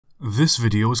This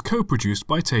video was co-produced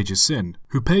by Tejas Sin,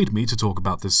 who paid me to talk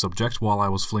about this subject while I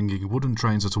was flinging wooden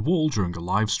trains at a wall during a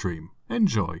livestream.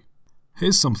 Enjoy.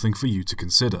 Here's something for you to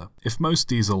consider. If most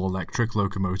diesel-electric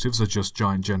locomotives are just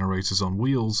giant generators on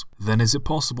wheels, then is it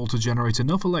possible to generate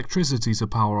enough electricity to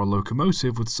power a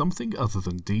locomotive with something other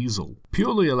than diesel?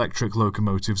 Purely electric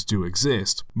locomotives do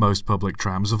exist. Most public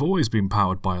trams have always been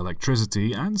powered by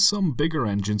electricity, and some bigger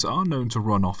engines are known to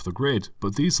run off the grid,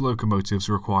 but these locomotives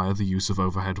require the use of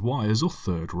overhead wires or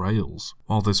third rails.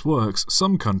 While this works,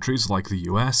 some countries like the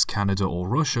US, Canada or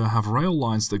Russia have rail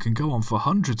lines that can go on for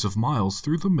hundreds of miles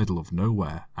through the middle of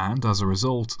nowhere, and as a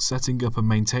result, setting up and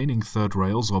maintaining third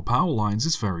rails or power lines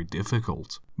is very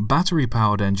difficult.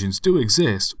 Battery-powered engines do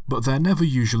exist, but they're never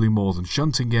usually more than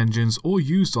shunting engines or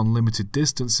used on limited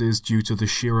distances due to the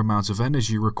sheer amount of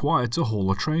energy required to haul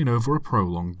a train over a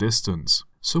prolonged distance.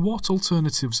 So what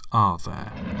alternatives are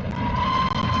there?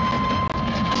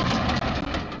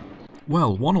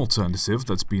 Well, one alternative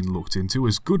that's been looked into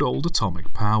is good old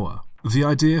atomic power. The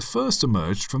idea first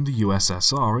emerged from the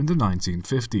USSR in the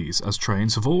 1950s, as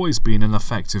trains have always been an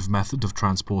effective method of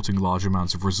transporting large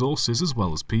amounts of resources as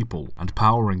well as people, and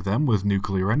powering them with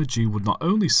nuclear energy would not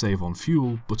only save on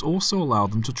fuel, but also allow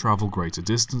them to travel greater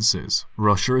distances.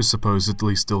 Russia is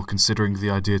supposedly still considering the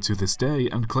idea to this day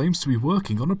and claims to be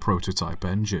working on a prototype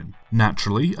engine.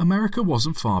 Naturally, America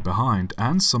wasn't far behind,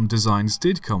 and some designs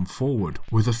did come forward,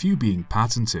 with a few being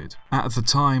patented. At the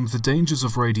time, the dangers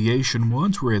of radiation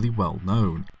weren't really well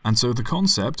known, and so the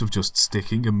concept of just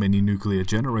sticking a mini nuclear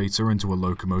generator into a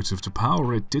locomotive to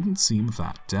power it didn't seem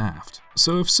that daft.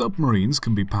 So if submarines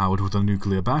can be powered with a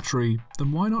nuclear battery,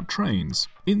 then why not trains?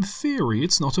 In theory,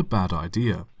 it's not a bad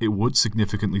idea. It would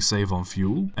significantly save on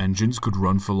fuel, engines could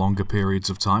run for longer periods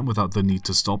of time without the need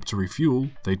to stop to refuel,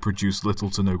 they'd produce little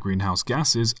to no greenhouse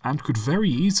gases, and could very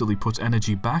easily put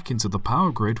energy back into the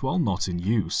power grid while not in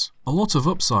use. A lot of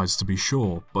upsides to be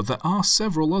sure, but there are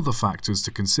several other factors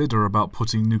to consider about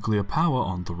putting nuclear power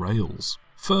on the rails.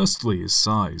 Firstly is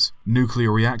size.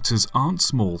 Nuclear reactors aren't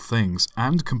small things,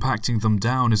 and compacting them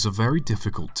down is a very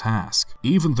difficult task.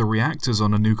 Even the reactors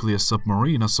on a nuclear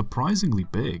submarine are surprisingly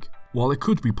big. While it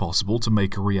could be possible to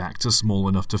make a reactor small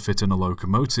enough to fit in a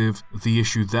locomotive, the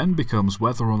issue then becomes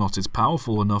whether or not it's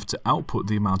powerful enough to output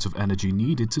the amount of energy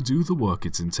needed to do the work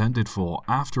it's intended for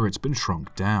after it's been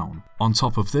shrunk down. On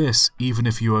top of this, even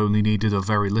if you only needed a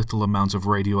very little amount of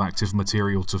radioactive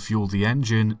material to fuel the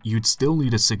engine, you'd still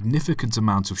need a significant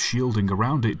amount of shielding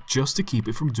around it just to keep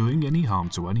it from doing any harm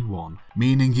to anyone.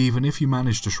 Meaning even if you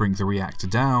managed to shrink the reactor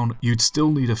down, you'd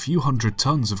still need a few hundred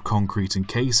tons of concrete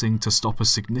encasing to stop a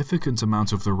significant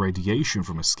amount of the radiation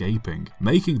from escaping,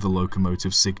 making the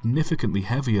locomotive significantly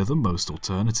heavier than most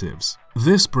alternatives.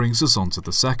 This brings us on to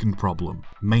the second problem: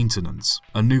 maintenance.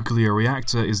 A nuclear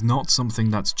reactor is not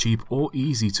something that's cheap or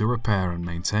easy to repair and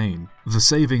maintain. The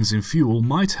savings in fuel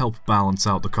might help balance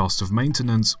out the cost of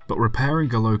maintenance, but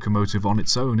repairing a locomotive on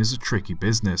its own is a tricky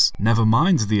business, never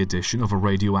mind the addition of a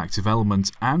radioactive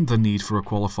element and the need for a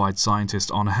qualified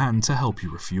scientist on hand to help you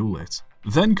refuel it.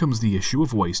 Then comes the issue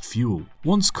of waste fuel.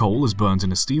 Once coal is burned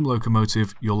in a steam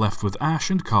locomotive, you're left with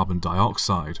ash and carbon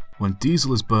dioxide. When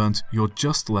diesel is burnt, you're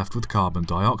just left with carbon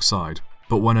dioxide.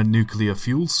 But when a nuclear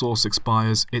fuel source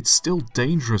expires, it's still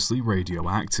dangerously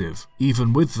radioactive.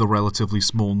 Even with the relatively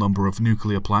small number of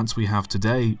nuclear plants we have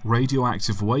today,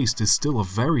 radioactive waste is still a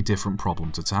very different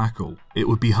problem to tackle. It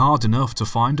would be hard enough to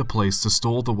find a place to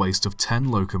store the waste of 10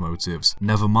 locomotives,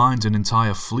 never mind an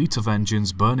entire fleet of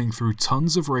engines burning through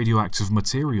tons of radioactive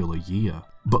material a year.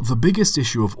 But the biggest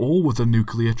issue of all with a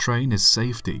nuclear train is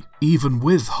safety. Even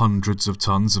with hundreds of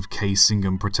tons of casing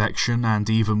and protection, and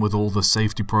even with all the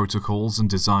safety protocols and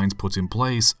designs put in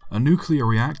place, a nuclear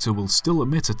reactor will still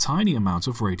emit a tiny amount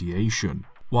of radiation.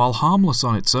 While harmless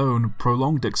on its own,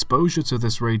 prolonged exposure to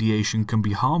this radiation can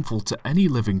be harmful to any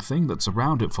living thing that's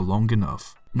around it for long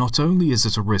enough. Not only is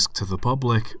it a risk to the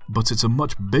public, but it's a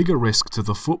much bigger risk to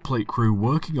the footplate crew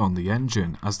working on the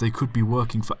engine, as they could be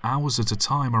working for hours at a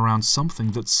time around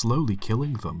something that's slowly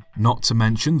killing them. Not to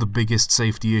mention the biggest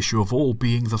safety issue of all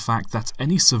being the fact that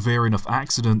any severe enough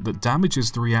accident that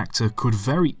damages the reactor could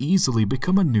very easily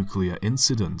become a nuclear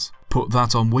incident. Put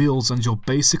that on wheels and you're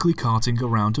basically carting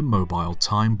around a mobile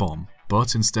time bomb.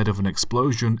 But instead of an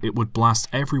explosion, it would blast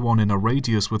everyone in a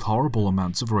radius with horrible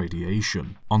amounts of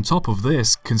radiation. On top of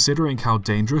this, considering how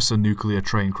dangerous a nuclear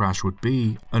train crash would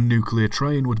be, a nuclear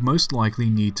train would most likely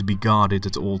need to be guarded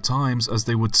at all times, as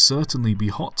they would certainly be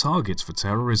hot targets for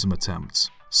terrorism attempts.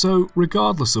 So,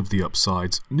 regardless of the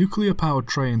upsides, nuclear-powered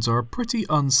trains are a pretty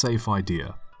unsafe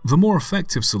idea. The more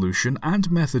effective solution and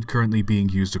method currently being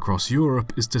used across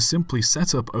Europe is to simply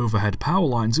set up overhead power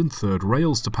lines and third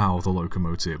rails to power the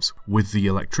locomotives, with the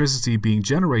electricity being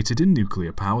generated in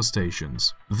nuclear power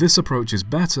stations. This approach is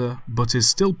better, but is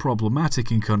still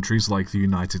problematic in countries like the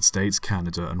United States,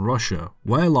 Canada and Russia,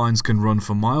 where lines can run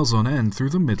for miles on end through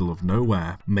the middle of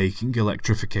nowhere, making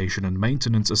electrification and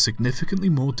maintenance a significantly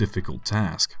more difficult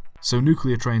task. So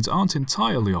nuclear trains aren't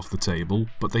entirely off the table,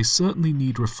 but they certainly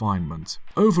need refinement.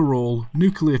 Overall,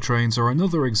 nuclear trains are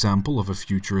another example of a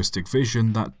futuristic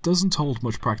vision that doesn't hold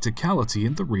much practicality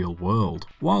in the real world.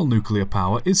 While nuclear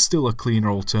power is still a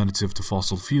cleaner alternative to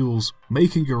fossil fuels,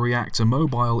 making a reactor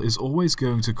mobile is always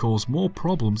going to cause more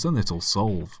problems than it'll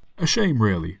solve. A shame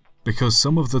really, because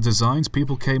some of the designs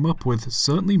people came up with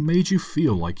certainly made you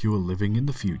feel like you were living in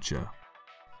the future.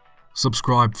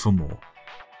 Subscribe for more.